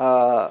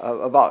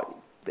about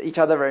each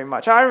other very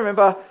much. I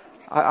remember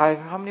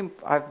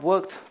I've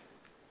worked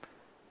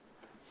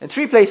in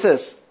 3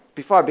 places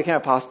before I became a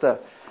pastor.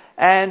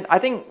 And I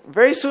think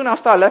very soon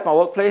after I left my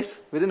workplace,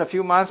 within a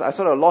few months, I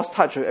sort of lost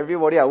touch with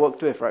everybody I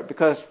worked with, right?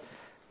 Because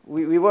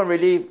we weren't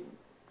really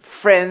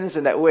friends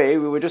in that way.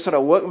 We were just sort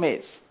of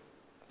workmates.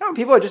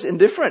 People are just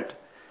indifferent.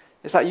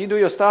 It's like you do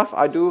your stuff,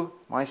 I do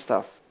my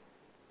stuff.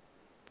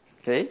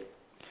 Okay?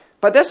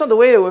 But that's not the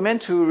way that we're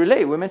meant to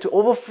relate. We're meant to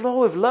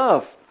overflow with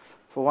love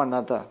for one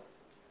another.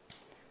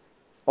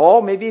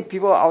 Or maybe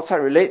people outside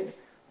relate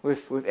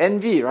with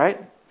envy,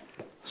 right?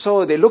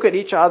 So they look at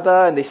each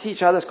other and they see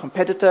each other as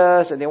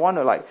competitors and they want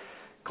to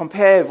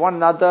compare with one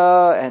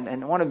another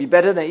and want to be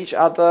better than each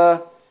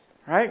other,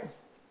 right?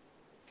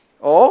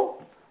 Or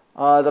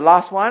the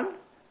last one,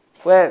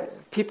 where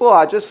people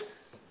are just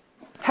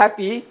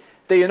happy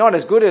that you're not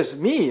as good as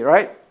me,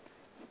 right?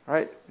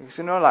 Right? Because,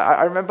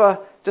 I remember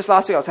just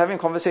last week I was having a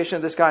conversation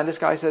with this guy and this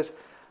guy says,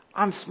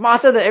 I'm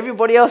smarter than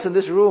everybody else in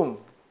this room.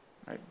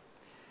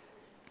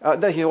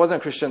 Right? He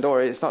wasn't a Christian, don't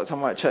worry, it's not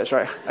someone at church,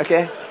 right?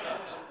 Okay?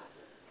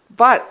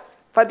 But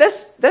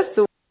that's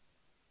the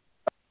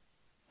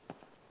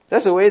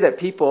way that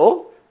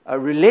people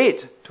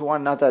relate to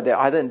one another. They're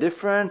either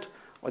indifferent,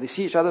 or they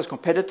see each other as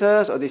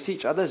competitors, or they see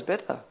each other as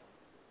better.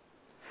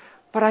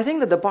 But I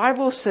think that the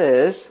Bible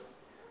says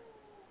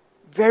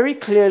very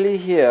clearly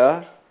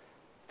here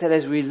that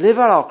as we live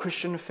out our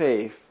Christian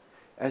faith,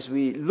 as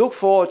we look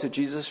forward to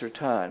Jesus'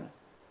 return,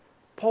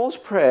 Paul's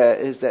prayer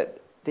is that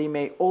they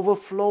may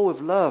overflow with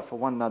love for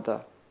one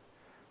another.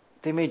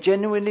 They may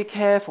genuinely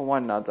care for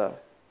one another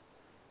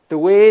the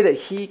way that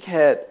he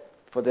cared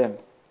for them.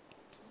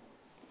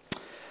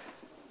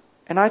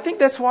 And I think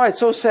that's why it's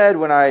so sad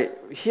when I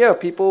hear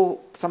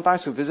people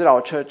sometimes who visit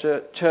our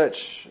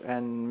church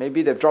and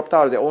maybe they've dropped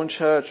out of their own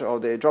church or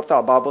they dropped out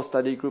of Bible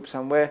study group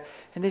somewhere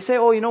and they say,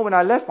 when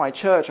I left my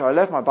church or I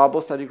left my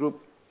Bible study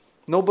group,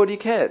 nobody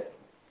cared.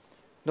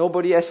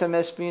 Nobody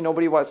SMS'd me,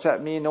 nobody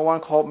WhatsApped me, no one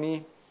called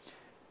me.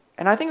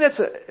 And I think it's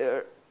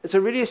a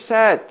really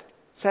sad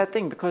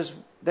thing because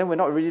then we're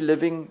not really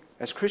living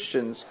as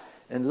Christians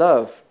in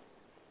love.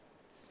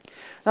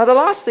 Now the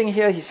last thing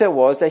here he said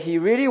was that he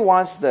really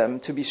wants them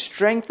to be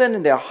strengthened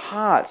in their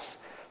hearts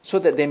so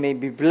that they may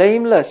be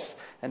blameless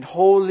and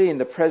holy in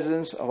the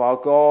presence of our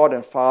God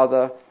and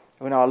Father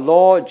when our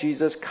Lord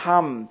Jesus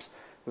comes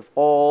with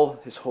all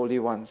his holy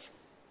ones.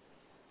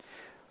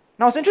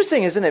 Now it's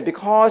interesting, isn't it?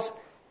 Because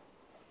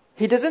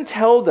he doesn't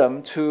tell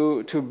them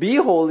to be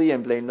holy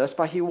and blameless,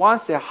 but he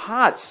wants their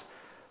hearts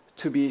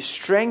to be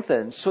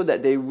strengthened so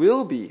that they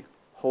will be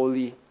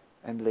holy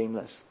and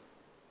blameless.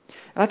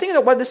 And I think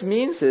that what this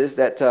means is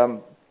that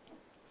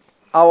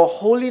our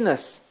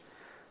holiness,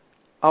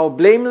 our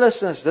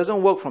blamelessness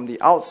doesn't work from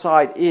the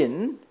outside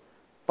in,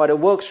 but it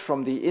works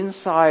from the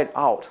inside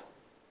out.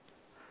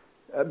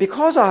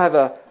 Because I have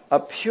a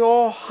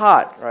pure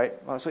heart, right?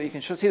 So you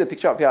can see the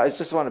picture up here. It's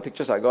just one of the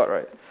pictures I got,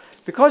 right?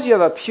 Because you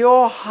have a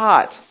pure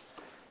heart,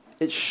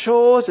 it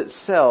shows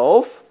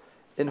itself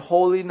in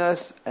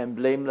holiness and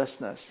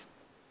blamelessness.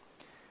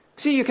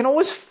 See, you can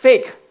always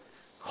fake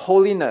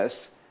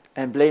holiness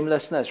and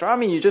blamelessness, right? I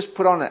mean, you just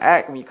put on an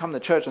act when you come to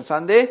church on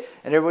Sunday,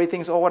 and everybody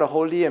thinks, "Oh, what a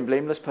holy and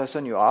blameless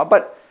person you are."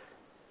 But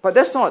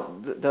that's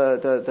not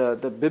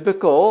the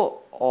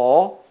biblical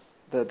or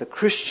the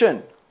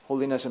Christian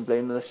holiness and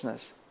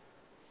blamelessness.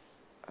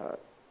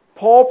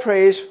 Paul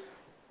prays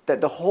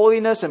that the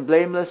holiness and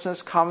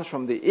blamelessness comes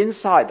from the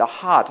inside, the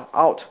heart,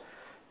 out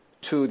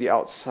to the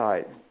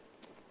outside.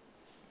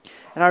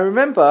 And I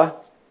remember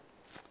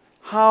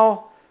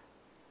how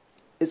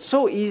it's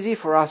so easy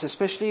for us,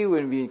 especially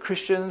when we've been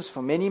Christians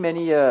for many,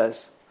 many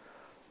years,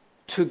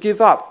 to give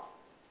up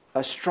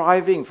a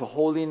striving for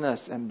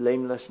holiness and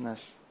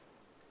blamelessness.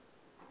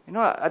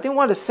 I think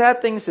one of the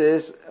sad things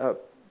is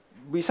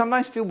we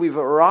sometimes feel we've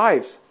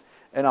arrived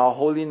in our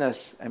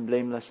holiness and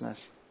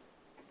blamelessness.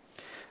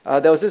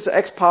 There was this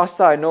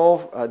ex-pastor I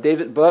know,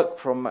 David Burke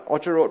from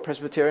Orchard Road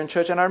Presbyterian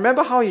Church, and I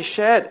remember how he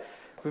shared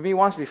with me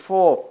once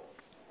before.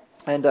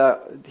 And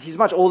he's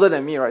much older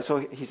than me, right? So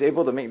he's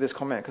able to make this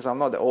comment because I'm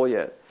not that old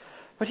yet.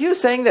 But he was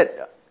saying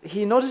that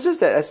he notices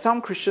that as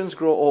some Christians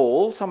grow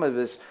old, some of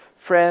his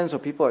friends or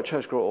people at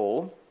church grow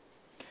old,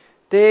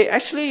 they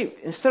actually,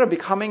 instead of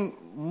becoming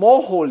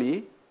more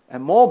holy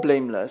and more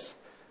blameless,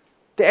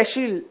 they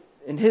actually,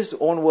 in his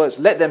own words,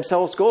 let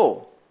themselves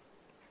go.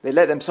 They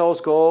let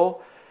themselves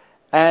go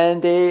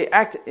and they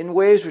act in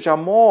ways which are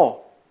more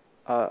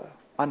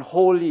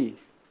unholy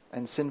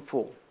and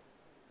sinful.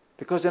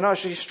 Because they're not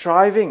actually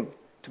striving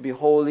to be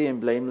holy and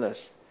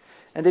blameless.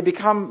 And they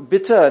become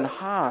bitter and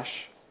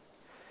harsh.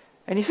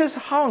 And he says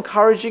how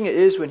encouraging it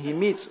is when he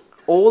meets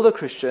older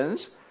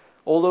Christians,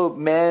 older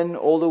men,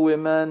 older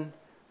women,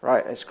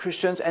 right, as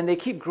Christians, and they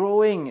keep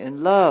growing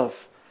in love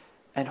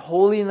and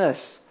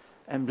holiness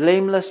and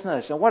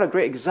blamelessness. And what a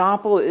great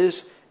example it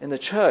is in the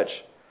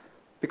church.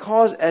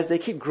 Because as they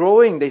keep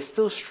growing, they're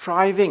still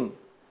striving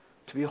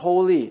to be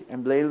holy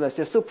and blameless.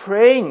 They're still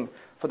praying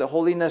for the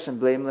holiness and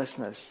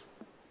blamelessness.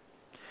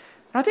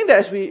 And I think that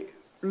as we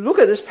look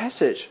at this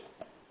passage,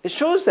 it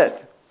shows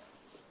that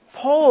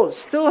Paul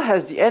still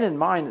has the end in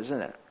mind,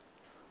 isn't it?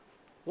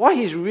 What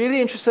he's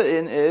really interested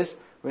in is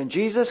when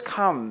Jesus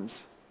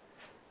comes,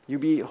 you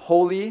be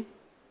holy,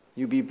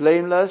 you be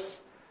blameless,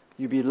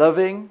 you be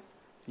loving,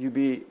 you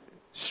be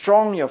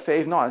strong in your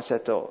faith, not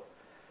unsettled.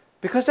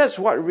 Because that's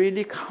what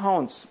really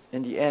counts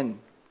in the end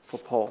for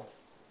Paul.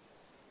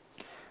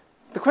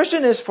 The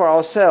question is for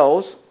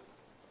ourselves,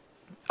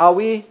 are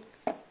we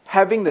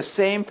having the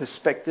same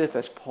perspective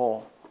as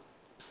Paul?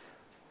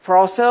 For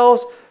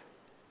ourselves,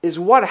 is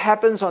what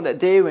happens on that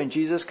day when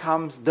Jesus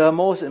comes the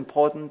most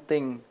important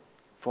thing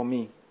for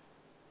me?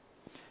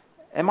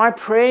 Am I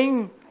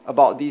praying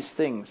about these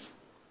things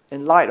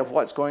in light of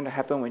what's going to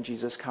happen when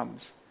Jesus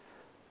comes?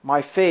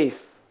 My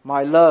faith,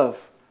 my love,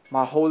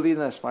 my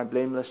holiness, my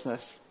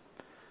blamelessness.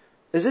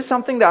 Is this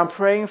something that I'm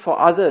praying for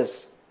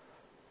others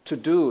to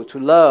do, to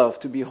love,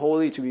 to be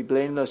holy, to be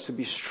blameless, to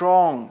be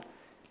strong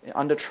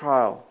under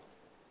trial?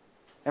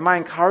 Am I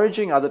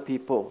encouraging other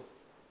people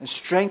and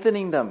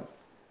strengthening them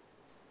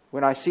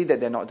when I see that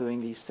they're not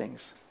doing these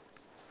things?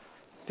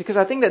 Because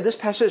I think that this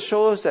passage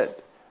shows that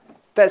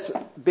that's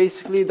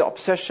basically the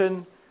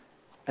obsession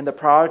and the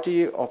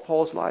priority of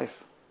Paul's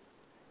life.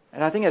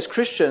 And I think as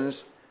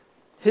Christians,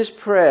 his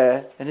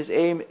prayer and his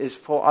aim is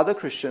for other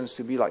Christians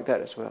to be like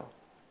that as well.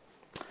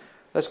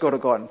 Let's go to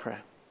God in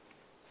prayer.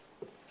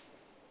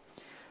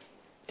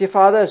 Dear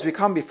Father, as we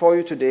come before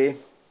you today,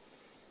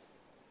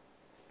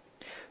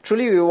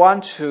 truly we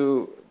want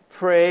to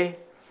pray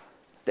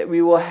that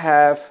we will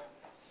have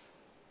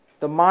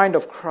the mind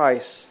of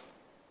Christ,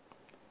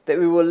 that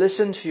we will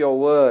listen to your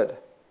word,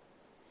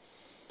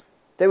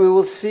 that we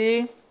will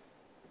see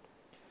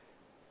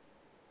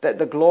that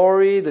the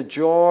glory, the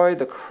joy,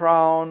 the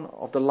crown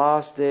of the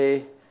last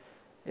day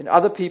in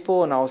other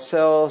people and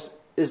ourselves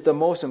is the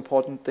most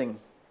important thing.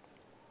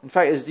 In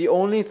fact, it's the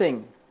only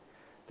thing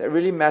that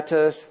really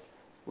matters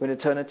when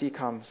eternity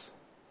comes.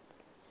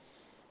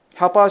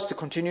 Help us to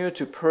continue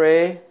to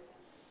pray.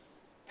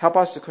 Help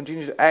us to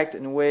continue to act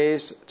in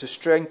ways to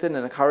strengthen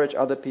and encourage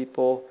other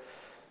people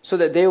so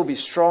that they will be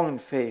strong in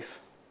faith,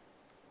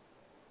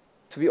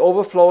 to be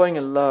overflowing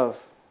in love,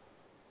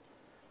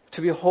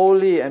 to be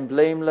holy and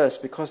blameless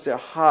because their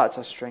hearts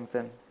are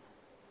strengthened.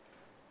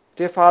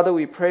 Dear Father,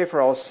 we pray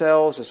for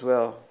ourselves as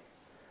well,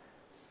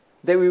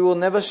 that we will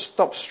never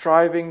stop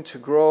striving to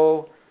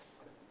grow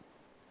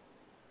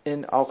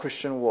in our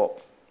Christian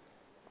walk,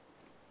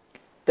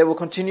 that we'll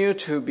continue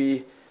to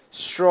be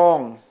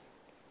strong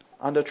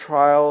under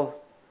trial,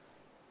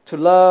 to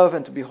love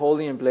and to be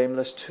holy and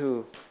blameless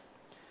too.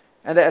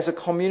 And that as a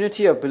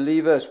community of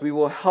believers, we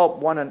will help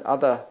one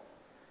another,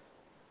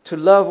 to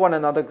love one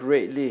another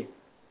greatly,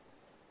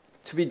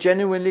 to be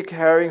genuinely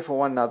caring for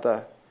one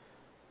another,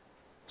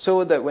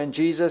 so that when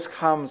Jesus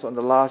comes on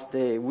the last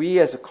day, we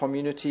as a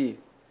community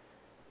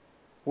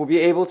will be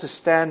able to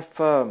stand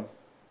firm,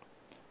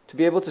 to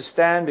be able to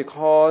stand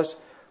because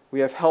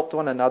we have helped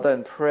one another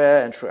in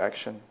prayer and through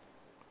action.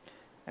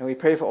 And we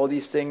pray for all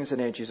these things in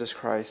the name of Jesus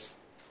Christ.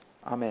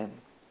 Amen.